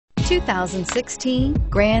2016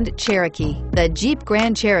 Grand Cherokee. The Jeep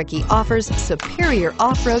Grand Cherokee offers superior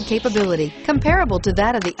off-road capability comparable to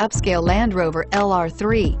that of the upscale Land Rover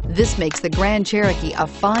LR3. This makes the Grand Cherokee a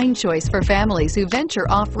fine choice for families who venture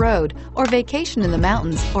off-road or vacation in the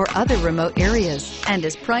mountains or other remote areas, and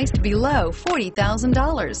is priced below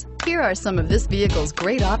 $40,000. Here are some of this vehicle's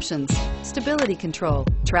great options: stability control,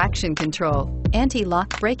 traction control,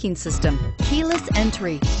 anti-lock braking system, keyless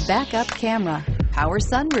entry, backup camera, power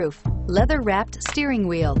sunroof, leather-wrapped steering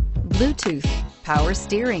wheel, Bluetooth, power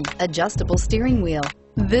steering, adjustable steering wheel.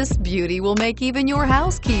 This beauty will make even your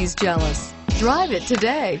house keys jealous. Drive it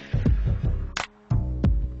today.